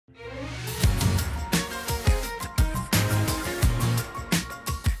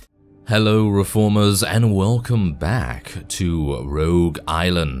Hello Reformers and welcome back to Rogue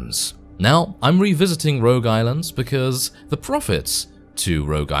Islands. Now, I'm revisiting Rogue Islands because the profits to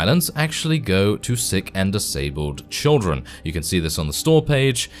Rogue Islands actually go to sick and disabled children. You can see this on the store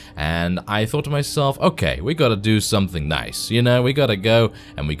page, and I thought to myself, okay, we gotta do something nice. You know, we gotta go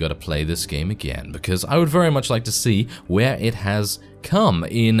and we gotta play this game again because I would very much like to see where it has come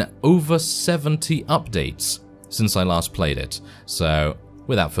in over 70 updates since I last played it. So,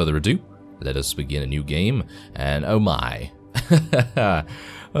 without further ado, let us begin a new game, and oh my.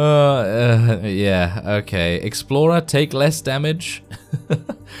 Yeah, okay. Explorer, take less damage?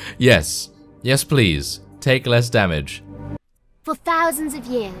 Yes. Yes, please. Take less damage. For thousands of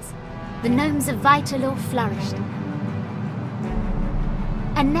years, the gnomes of Vitalor flourished.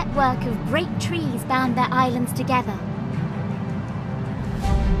 A network of great trees bound their islands together.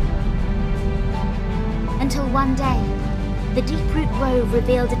 Until one day, the Deeproot Grove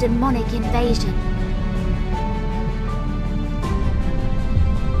revealed a demonic invasion.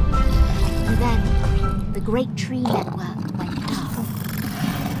 And then, the Great Tree Network went dark.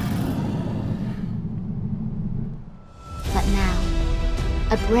 But now,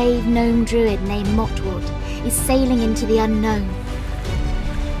 a brave gnome druid named MacLeod is sailing into the unknown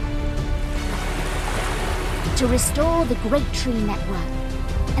to restore the Great Tree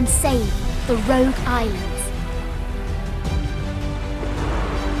Network and save the Rogue Islands.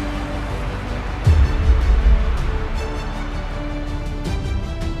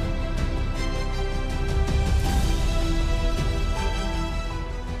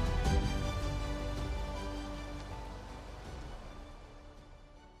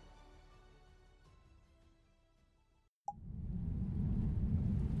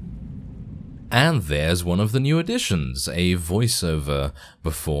 And there's one of the new additions, a voiceover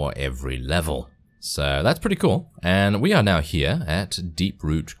before every level. So that's pretty cool. And we are now here at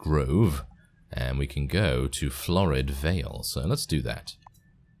Deeproot Grove, and we can go to Florid Vale. So let's do that.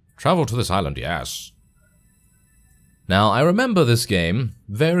 Travel to this island, yes. Now, I remember this game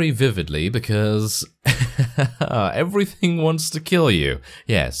very vividly because everything wants to kill you.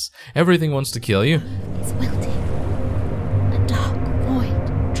 Yes, everything wants to kill you. It's wilting. A dark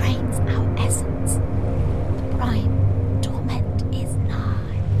void drains our essence. The prime torment is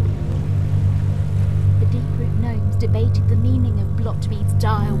nigh. The Deeproot gnomes debated the meaning of Blotbeard's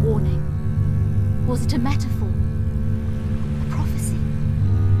dire warning. Was it a metaphor? A prophecy?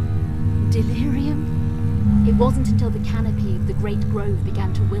 Delirium? It wasn't until the canopy of the Great Grove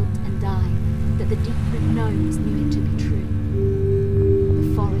began to wilt and die that the Deeproot gnomes knew it to be true.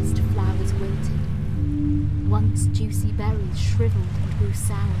 The forest flowers wilted. Once juicy berries shriveled and grew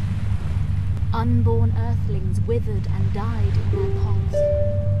sour. Unborn earthlings withered and died in their pods.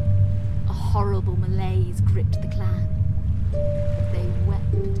 A horrible malaise gripped the clan. They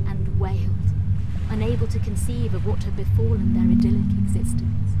wept and wailed, unable to conceive of what had befallen their idyllic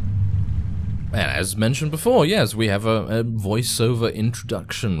existence. And as mentioned before, yes, we have a voiceover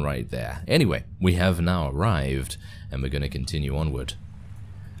introduction right there. Anyway, we have now arrived, and we're going to continue onward.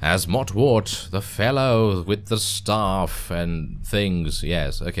 As MacLeod, the fellow with the staff and things.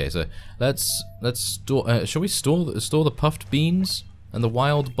 Yes, okay, so let's store. Shall we store the puffed beans and the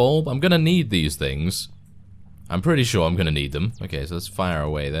wild bulb? I'm going to need these things. I'm pretty sure I'm going to need them. Okay, so let's fire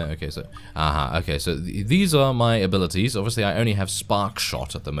away there. Okay, so okay, so these are my abilities. Obviously, I only have spark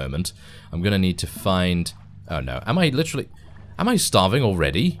shot at the moment. I'm going to need to find... Oh, no. Am I starving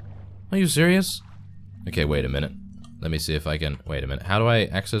already? Are you serious? Okay, wait a minute. Let me see if I can... Wait a minute. How do I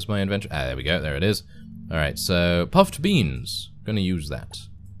access my inventory? Ah, there we go. There it is. Alright, so puffed beans. I'm going to use that.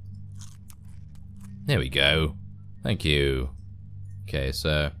 There we go. Thank you. Okay,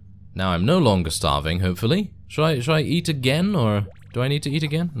 so now I'm no longer starving, hopefully. Should I eat again, or do I need to eat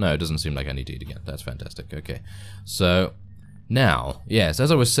again? No, it doesn't seem like I need to eat again. That's fantastic. Okay. So, now, yes, as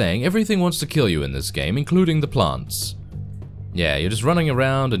I was saying, everything wants to kill you in this game, including the plants. Yeah, you're just running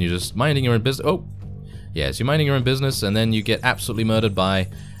around and you're just minding your own business. Oh! Yes, you're minding your own business, and then you get absolutely murdered by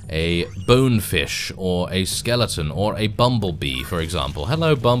a bonefish, or a skeleton, or a bumblebee, for example.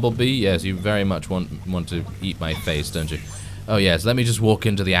 Hello, bumblebee. Yes, you very much want to eat my face, don't you? Oh, yes, let me just walk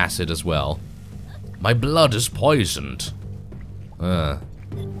into the acid as well. My blood is poisoned.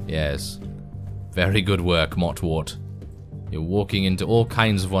 Yes. Very good work, MacLeod. You're walking into all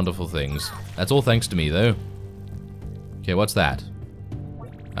kinds of wonderful things. That's all thanks to me, though. Okay, what's that?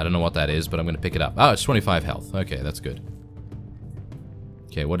 I don't know what that is, but I'm going to pick it up. Oh, it's 25 health. Okay, that's good.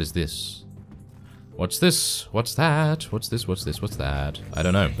 Okay, what is this? What's this? What's that? What's this? What's this? What's that? I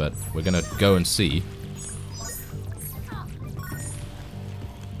don't know, but we're going to go and see.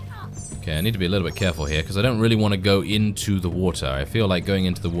 Okay, I need to be a little bit careful here, because I don't really want to go into the water. I feel like going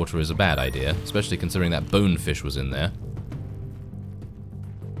into the water is a bad idea, especially considering that bonefish was in there.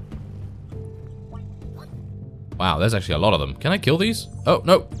 Wow, there's actually a lot of them. Can I kill these? Oh,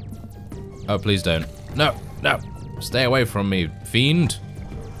 no. Oh, please don't. No, no. Stay away from me, fiend.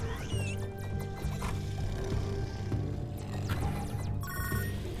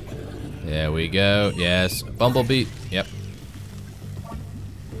 There we go. Yes. Bumblebee. Yep.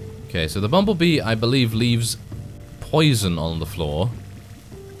 Okay, so the bumblebee, I believe, leaves poison on the floor.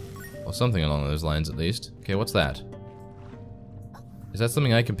 Or something along those lines, at least. Okay, what's that? Is that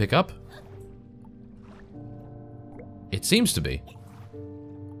something I can pick up? It seems to be.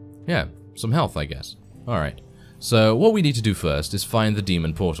 Yeah, some health, I guess. Alright. So, what we need to do first is find the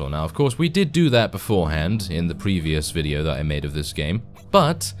demon portal. Now, of course, we did do that beforehand in the previous video that I made of this game.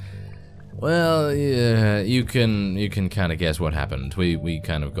 But, well, yeah, you can kind of guess what happened. We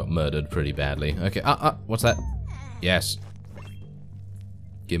kind of got murdered pretty badly. Okay, what's that? Yes.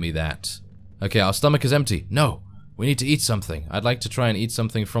 Give me that. Okay, our stomach is empty. No! We need to eat something. I'd like to try and eat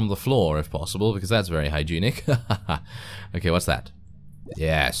something from the floor, if possible, because that's very hygienic. Okay, what's that?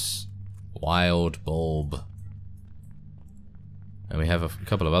 Yes. Wild bulb. And we have a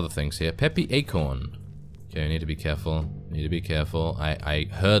couple of other things here. Peppy acorn. Okay, I need to be careful. Need to be careful. I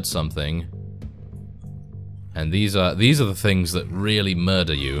heard something. And these are the things that really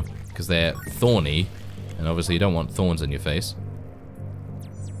murder you, because they're thorny, and obviously you don't want thorns in your face.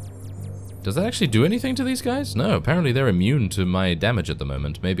 Does that actually do anything to these guys? No, apparently they're immune to my damage at the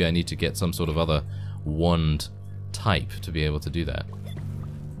moment. Maybe I need to get some sort of other wand type to be able to do that.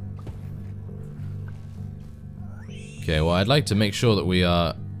 Okay, well, I'd like to make sure that we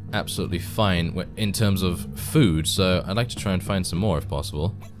are absolutely fine in terms of food, so I'd like to try and find some more if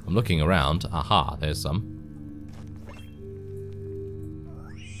possible. I'm looking around. Aha, there's some.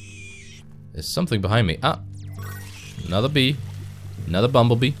 There's something behind me. Ah! Another bee. Another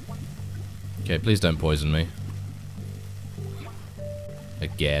bumblebee. Okay, please don't poison me.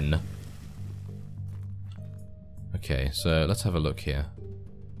 Again. Okay, so let's have a look here.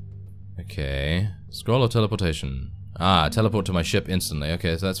 Okay. Scroll or teleportation? Ah, teleport to my ship instantly.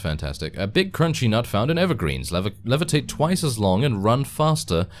 Okay, so that's fantastic. A big crunchy nut found in evergreens. Levitate twice as long and run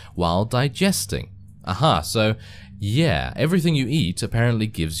faster while digesting. Aha, so yeah, everything you eat apparently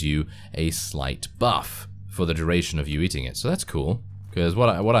gives you a slight buff for the duration of you eating it. So that's cool. Because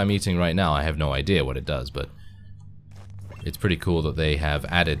what I'm eating right now, I have no idea what it does, but it's pretty cool that they have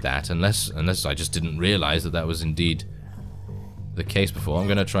added that, unless I just didn't realize that that was indeed the case before. I'm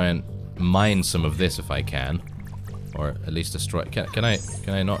gonna try and mine some of this if I can, or at least destroy. Can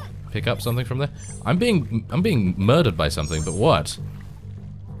I not pick up something from there? I'm being murdered by something, but what?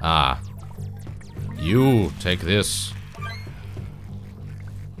 Ah, you take this.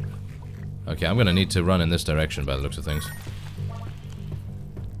 Okay, I'm gonna need to run in this direction by the looks of things.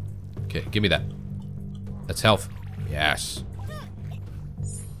 Okay, give me that. That's health. Yes.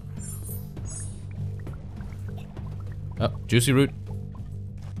 Oh, juicy root.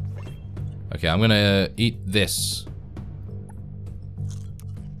 Okay, I'm gonna eat this.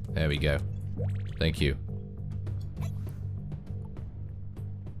 There we go. Thank you.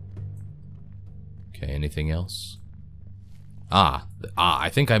 Okay, anything else? I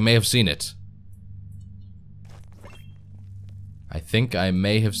think I may have seen it. I think I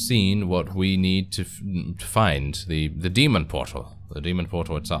may have seen what we need to find. The demon portal. The demon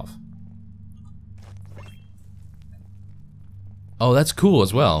portal itself. Oh, that's cool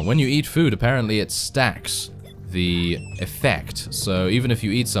as well. When you eat food, apparently it stacks the effect. So even if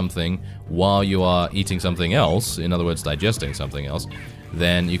you eat something while you are eating something else, in other words, digesting something else,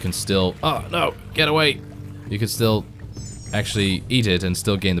 then you can still... Oh, no! Get away! You can still actually eat it and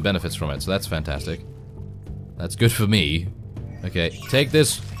still gain the benefits from it. So that's fantastic. That's good for me. Okay, take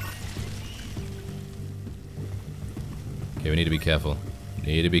this. Okay, we need to be careful.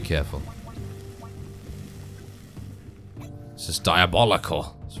 Need to be careful. This is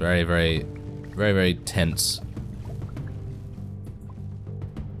diabolical. It's very, very, very, very tense.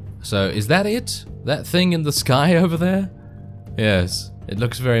 So, is that it? That thing in the sky over there? Yes, it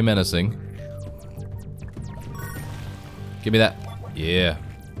looks very menacing. Give me that. Yeah.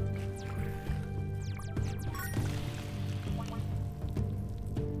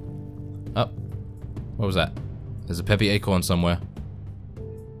 Oh, what was that? There's a peppy acorn somewhere.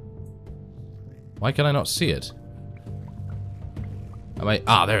 Why can I not see it?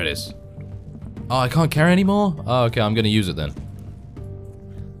 Ah, there it is. Oh, I can't carry anymore? Oh, okay, I'm gonna use it then.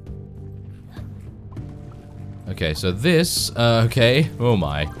 Okay, so this, okay. Oh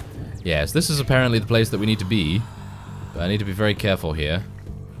my. Yes, this is apparently the place that we need to be. But I need to be very careful here.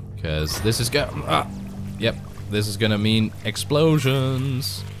 Because this is yep, this is gonna mean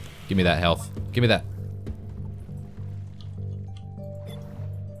explosions. Give me that health. Give me that.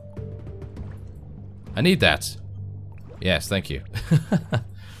 I need that. Yes, thank you.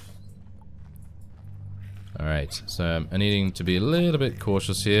 Alright, so I'm needing to be a little bit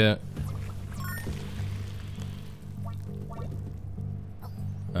cautious here.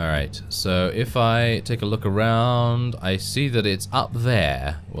 Alright, so if I take a look around, I see that it's up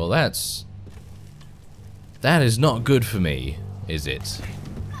there. Well, that is not good for me, is it?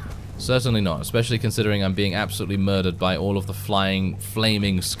 Certainly not, especially considering I'm being absolutely murdered by all of the flying,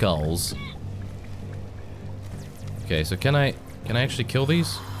 flaming skulls. Okay, so can I actually kill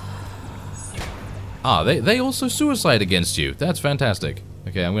these? Ah, they also suicide against you. That's fantastic.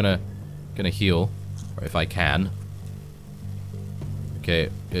 Okay, I'm gonna heal, or if I can. Okay,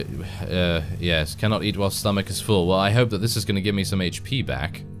 yes, cannot eat while stomach is full. Well, I hope that this is gonna give me some HP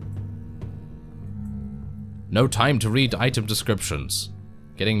back. No time to read item descriptions.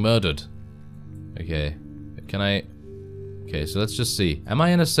 Getting murdered. Okay, can I? Okay, so let's just see. Am I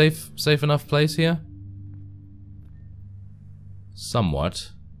in a safe enough place here?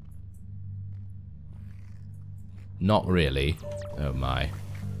 Somewhat. Not really. Oh my.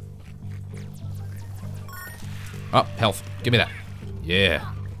 Oh, health. Give me that.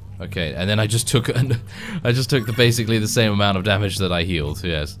 Yeah. Okay, and then I just took basically the same amount of damage that I healed.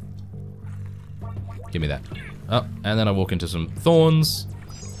 Yes. Give me that. Oh, and then I walk into some thorns.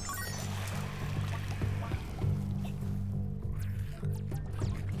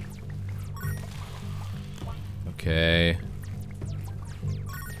 Okay.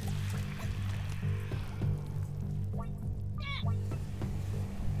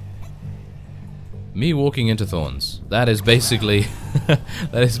 Me walking into thorns. That is basically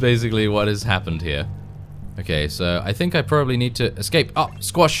what has happened here. Okay, so I think I probably need to escape. Oh,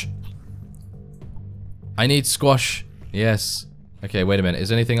 squash. I need squash. Yes. Okay, wait a minute.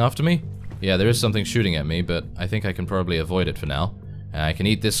 Is anything after me? Yeah, there is something shooting at me, but I think I can probably avoid it for now. I can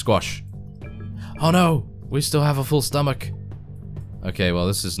eat this squash. Oh no! We still have a full stomach. Okay, well,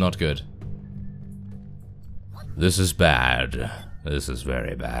 this is not good. This is bad. This is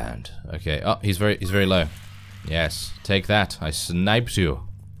very bad. Okay. Oh, he's very low. Yes, take that. I sniped you.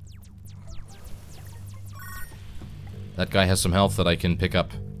 That guy has some health that I can pick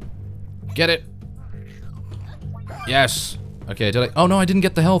up. Get it. Yes. Okay, did I? Oh no, I didn't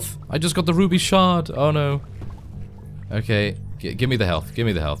get the health. I just got the ruby shard. Oh no. Okay, give me the health. Give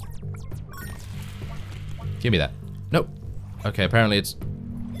me the health. Give me that. Nope. Okay, apparently it's...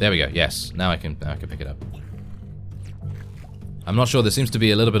 There we go. Yes, now I can pick it up. I'm not sure. There seems to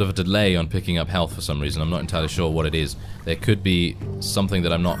be a little bit of a delay on picking up health for some reason. I'm not entirely sure what it is. There could be something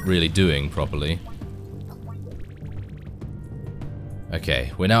that I'm not really doing properly.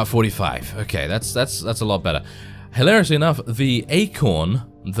 Okay, we're now at 45. Okay, that's a lot better. Hilariously enough, the acorn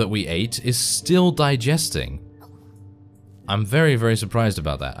that we ate is still digesting. I'm very, very surprised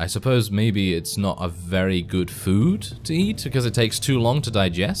about that. I suppose maybe it's not a very good food to eat because it takes too long to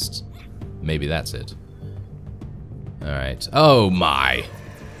digest. Maybe that's it. Alright. Oh my.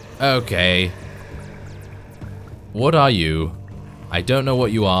 Okay. What are you? I don't know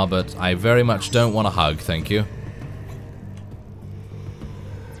what you are, but I very much don't want a hug, thank you.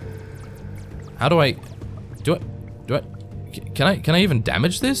 How do I... Can I even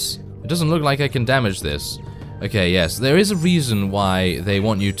damage this? It doesn't look like I can damage this. Okay, yes, there is a reason why they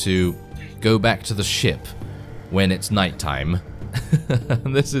want you to go back to the ship when it's nighttime.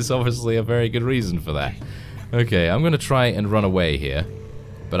 This is obviously a very good reason for that. Okay, I'm gonna try and run away here,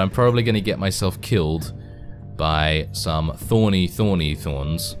 but I'm probably gonna get myself killed by some thorny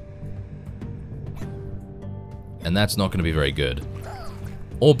thorns. And that's not gonna be very good.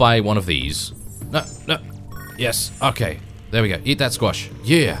 Or by one of these. No. Yes, okay. There we go. Eat that squash.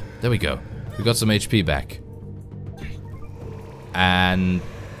 Yeah, there we go. We got some HP back. And...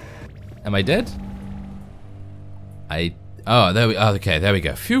 Am I dead? Oh, there we... Okay, there we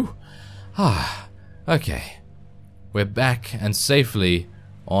go. Phew. Ah, okay. We're back and safely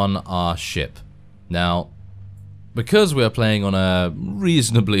on our ship. Now, because we're playing on a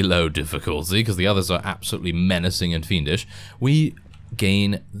reasonably low difficulty, because the others are absolutely menacing and fiendish, we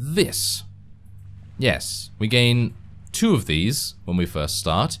gain this. Yes, we gain 2 of these when we first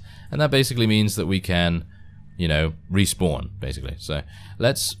start, and that basically means that we can, you know, respawn, basically. So,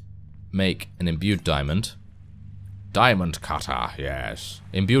 let's make an imbued diamond. Diamond cutter, yes.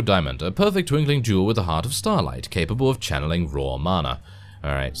 Imbued diamond, a perfect twinkling jewel with a heart of starlight, capable of channeling raw mana.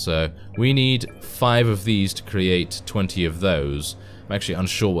 Alright, so we need 5 of these to create 20 of those. I'm actually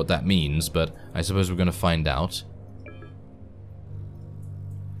unsure what that means, but I suppose we're going to find out.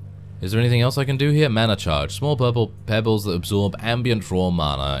 Is there anything else I can do here? Mana charge. Small purple pebbles that absorb ambient raw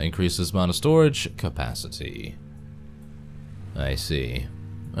mana. Increases mana storage capacity. I see.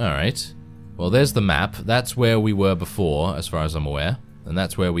 Alright. Well, there's the map. That's where we were before, as far as I'm aware. And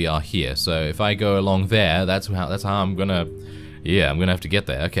that's where we are here. So if I go along there, that's how I'm gonna... Yeah, I'm gonna have to get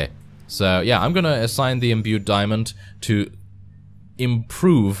there. Okay. So, yeah, I'm gonna assign the imbued diamond to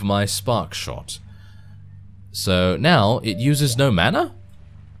improve my spark shot. So now it uses no mana?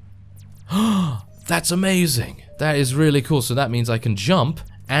 That's amazing! That is really cool. So that means I can jump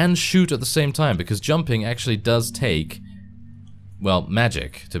and shoot at the same time, because jumping actually does take, well,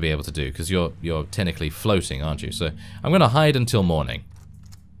 magic to be able to do, because you're technically floating, aren't you? So I'm gonna hide until morning.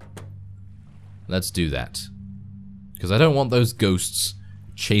 Let's do that. Because I don't want those ghosts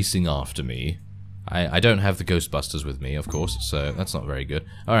chasing after me. I don't have the Ghostbusters with me, of course, so that's not very good.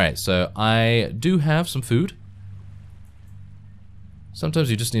 Alright, so I do have some food. Sometimes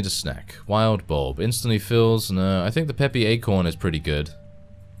you just need a snack. Wild bulb. Instantly fills. No, I think the peppy acorn is pretty good.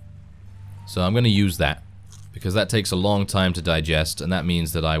 So I'm going to use that. Because that takes a long time to digest, and that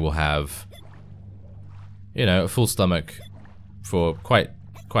means that I will have, you know, a full stomach for quite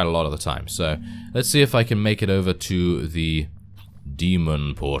a lot of the time. So let's see if I can make it over to the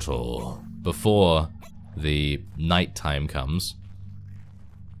demon portal before the nighttime comes.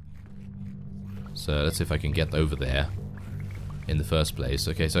 So let's see if I can get over there in the first place.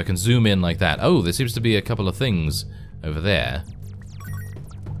 Okay, so I can zoom in like that. Oh, there seems to be a couple of things over there.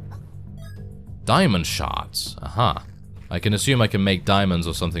 Diamond shards. Aha. I can assume I can make diamonds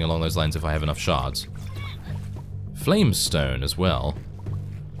or something along those lines if I have enough shards. Flamestone as well.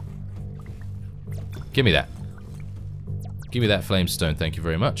 Give me that. Give me that flamestone, thank you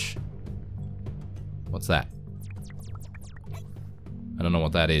very much. What's that? I don't know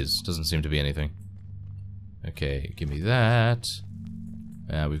what that is. Doesn't seem to be anything. Okay, give me that.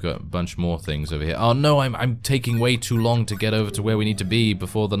 We've got a bunch more things over here. Oh no, I'm taking way too long to get over to where we need to be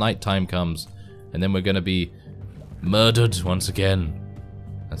before the nighttime comes. And then we're gonna be murdered once again.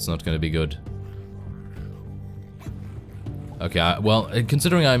 That's not gonna be good. Okay, well,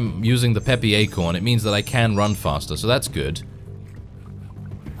 considering I'm using the peppy acorn, it means that I can run faster, so that's good.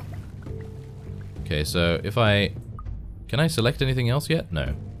 Okay, so if I... Can I select anything else yet?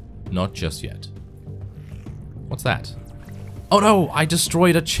 No. Not just yet. What's that? Oh no! I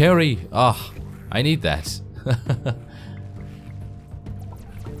destroyed a cherry! Ah, I need that.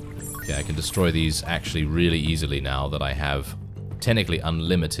 Okay, I can destroy these actually really easily now that I have technically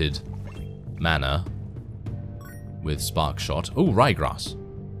unlimited mana with Spark Shot. Oh, ryegrass.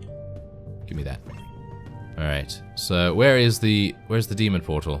 Give me that. Alright, so where's the demon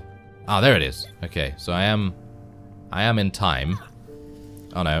portal? Ah, there it is. Okay, so I am in time.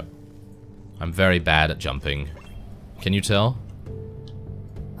 Oh no. I'm very bad at jumping. Can you tell?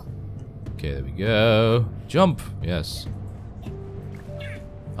 Okay, there we go. Jump! Yes.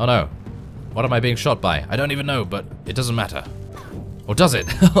 Oh no. What am I being shot by? I don't even know, but it doesn't matter. Or does it?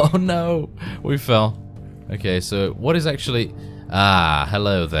 Oh no! We fell. Okay, so what is actually... Ah,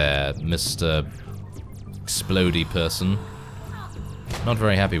 hello there, Mr. Explodey person. Not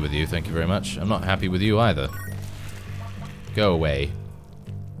very happy with you, thank you very much. I'm not happy with you either. Go away.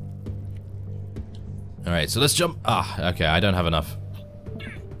 Alright, so let's jump. Ah, okay, I don't have enough.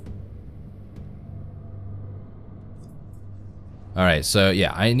 Alright, so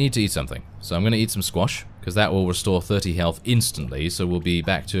yeah, I need to eat something. So I'm going to eat some squash, because that will restore 30 health instantly, so we'll be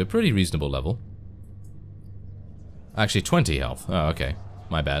back to a pretty reasonable level. Actually, 20 health. Oh, okay.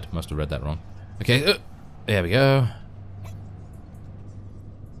 My bad. Must have read that wrong. Okay, there we go.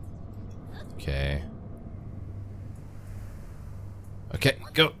 Okay. Okay,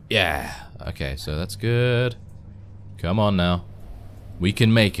 go. Yeah. Okay, so that's good. Come on now. We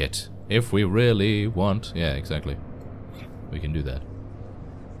can make it. If we really want. Yeah, exactly. We can do that.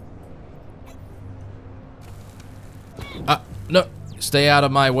 Ah, no. Stay out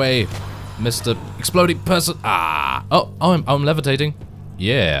of my way, Mr. Exploding person. Ah. Oh, I'm levitating.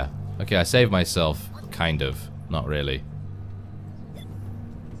 Yeah. Okay, I saved myself. Kind of. Not really.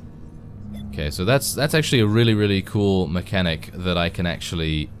 Okay, so that's actually a really, really cool mechanic that I can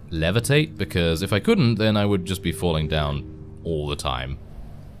actually levitate, because if I couldn't, then I would just be falling down all the time.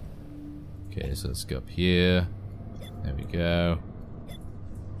 Okay, so let's go up here. There we go.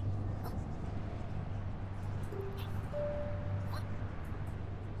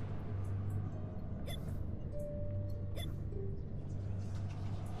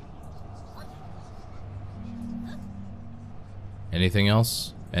 Anything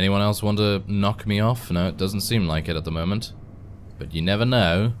else? Anyone else want to knock me off? No, it doesn't seem like it at the moment. But you never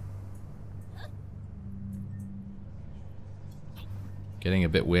know. Getting a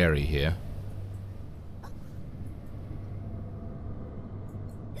bit wary here.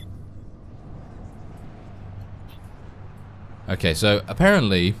 Okay, so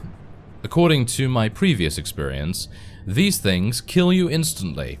apparently, according to my previous experience, these things kill you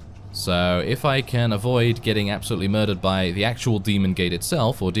instantly. So if I can avoid getting absolutely murdered by the actual demon gate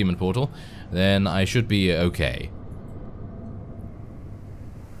itself, or demon portal, then I should be okay.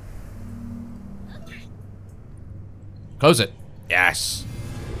 Close it. Yes.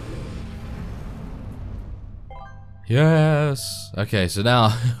 Yes. Okay, so now,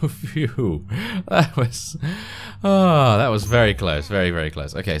 phew, that was very close, very, very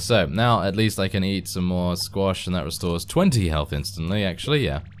close. Okay, so now at least I can eat some more squash, and that restores 20 health instantly, actually,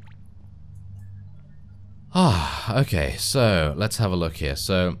 yeah. Okay, so let's have a look here.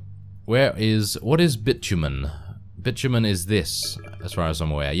 So, what is bitumen? Bitumen is this, as far as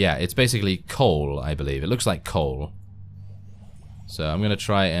I'm aware. Yeah, it's basically coal, I believe. It looks like coal. So I'm gonna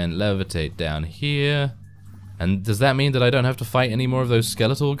try and levitate down here. And does that mean that I don't have to fight any more of those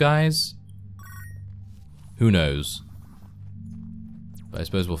skeletal guys? Who knows? But I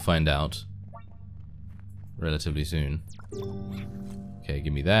suppose we'll find out relatively soon. Okay,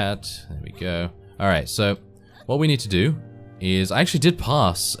 give me that. There we go. Alright, so what we need to do is... I actually did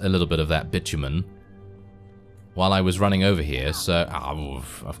pass a little bit of that bitumen while I was running over here, so...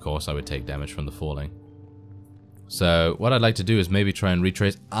 of course I would take damage from the falling. So what I'd like to do is maybe try and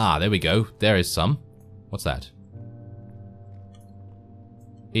retrace... there we go. There is some. What's that?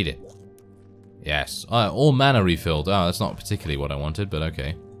 Eat it. Yes. All mana refilled. That's not particularly what I wanted, but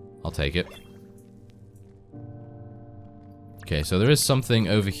okay. I'll take it. Okay, so there is something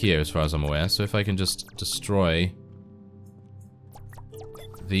over here as far as I'm aware, so if I can just destroy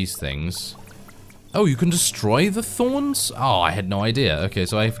these things... Oh, you can destroy the thorns? Oh, I had no idea. Okay,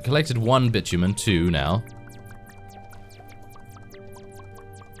 so I've collected 1 bitumen, 2 now.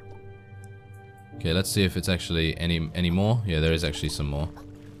 Okay, let's see if it's actually any more. Yeah, there is actually some more.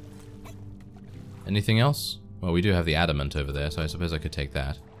 Anything else? Well, we do have the adamant over there, so I suppose I could take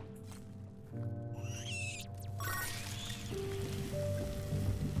that.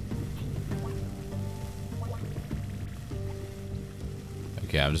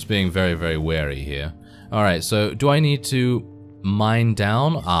 Okay, I'm just being very, very wary here. Alright, so do I need to mine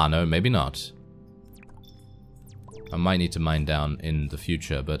down? No, maybe not. I might need to mine down in the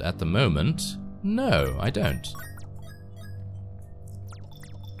future, but at the moment... No, I don't.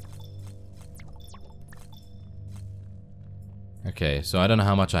 Okay, so I don't know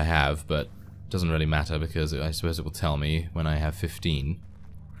how much I have, but it doesn't really matter because I suppose it will tell me when I have 15.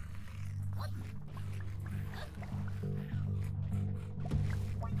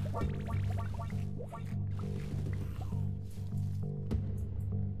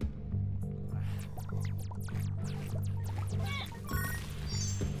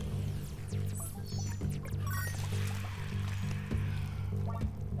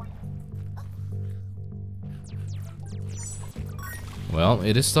 Well,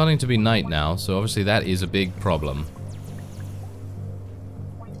 it is starting to be night now, so obviously that is a big problem.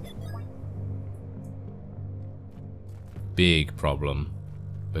 Big problem.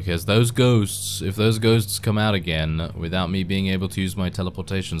 Because those ghosts, if those ghosts come out again without me being able to use my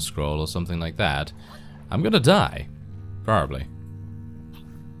teleportation scroll or something like that, I'm gonna die. Probably.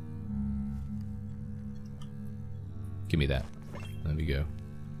 Give me that. There we go.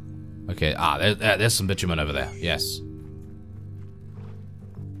 Okay, there's some bitumen over there. Yes.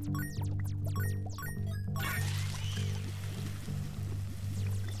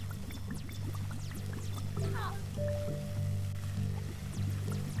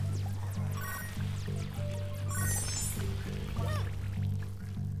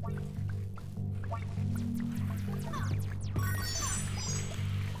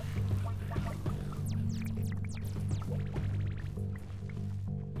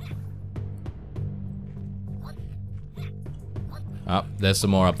 Oh, there's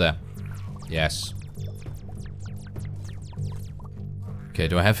some more up there. Yes. Okay,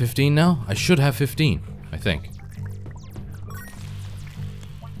 do I have 15 now? I should have 15, I think.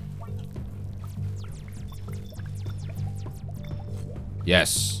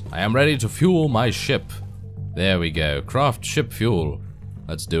 Yes, I am ready to fuel my ship. There we go. Craft ship fuel.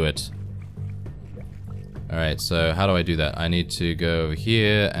 Let's do it. Alright, so how do I do that? I need to go over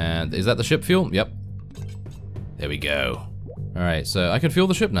here and... Is that the ship fuel? Yep. There we go. Alright, so I can fuel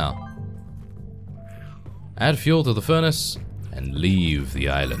the ship now. Add fuel to the furnace and leave the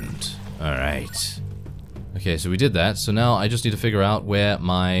island. Alright. Okay, so we did that. So now I just need to figure out where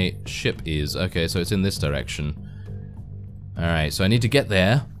my ship is. Okay, so it's in this direction. Alright, so I need to get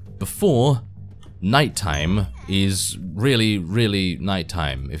there before nighttime is really, really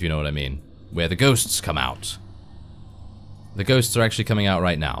nighttime, if you know what I mean. Where the ghosts come out. The ghosts are actually coming out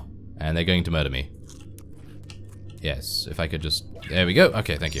right now, and they're going to murder me. Yes, if I could just... There we go.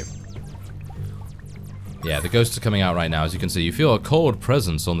 Okay, thank you. Yeah, the ghosts are coming out right now. As you can see, you feel a cold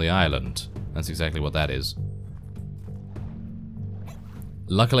presence on the island. That's exactly what that is.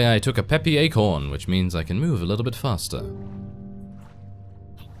 Luckily, I took a peppy acorn, which means I can move a little bit faster.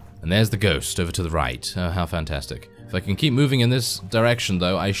 And there's the ghost over to the right. Oh, how fantastic. If I can keep moving in this direction,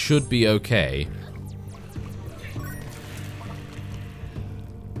 though, I should be okay.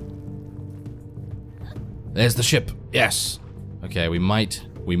 There's the ship. Yes. Okay, we might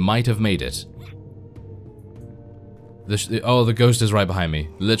have made it. Oh, the ghost is right behind me.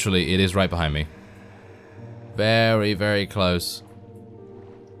 Literally, it is right behind me. Very, very close.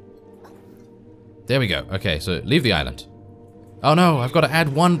 There we go. Okay, so leave the island. Oh no, I've got to add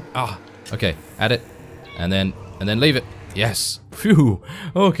one. Ah, okay, add it, and then leave it. Yes. Phew.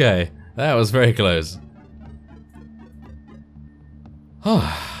 Okay, that was very close.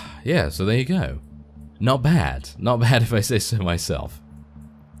 Oh, yeah. So there you go. Not bad. Not bad if I say so myself.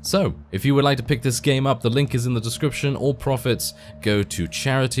 So, if you would like to pick this game up, the link is in the description. All profits go to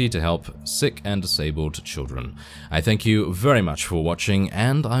charity to help sick and disabled children. I thank you very much for watching,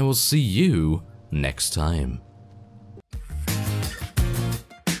 and I will see you next time.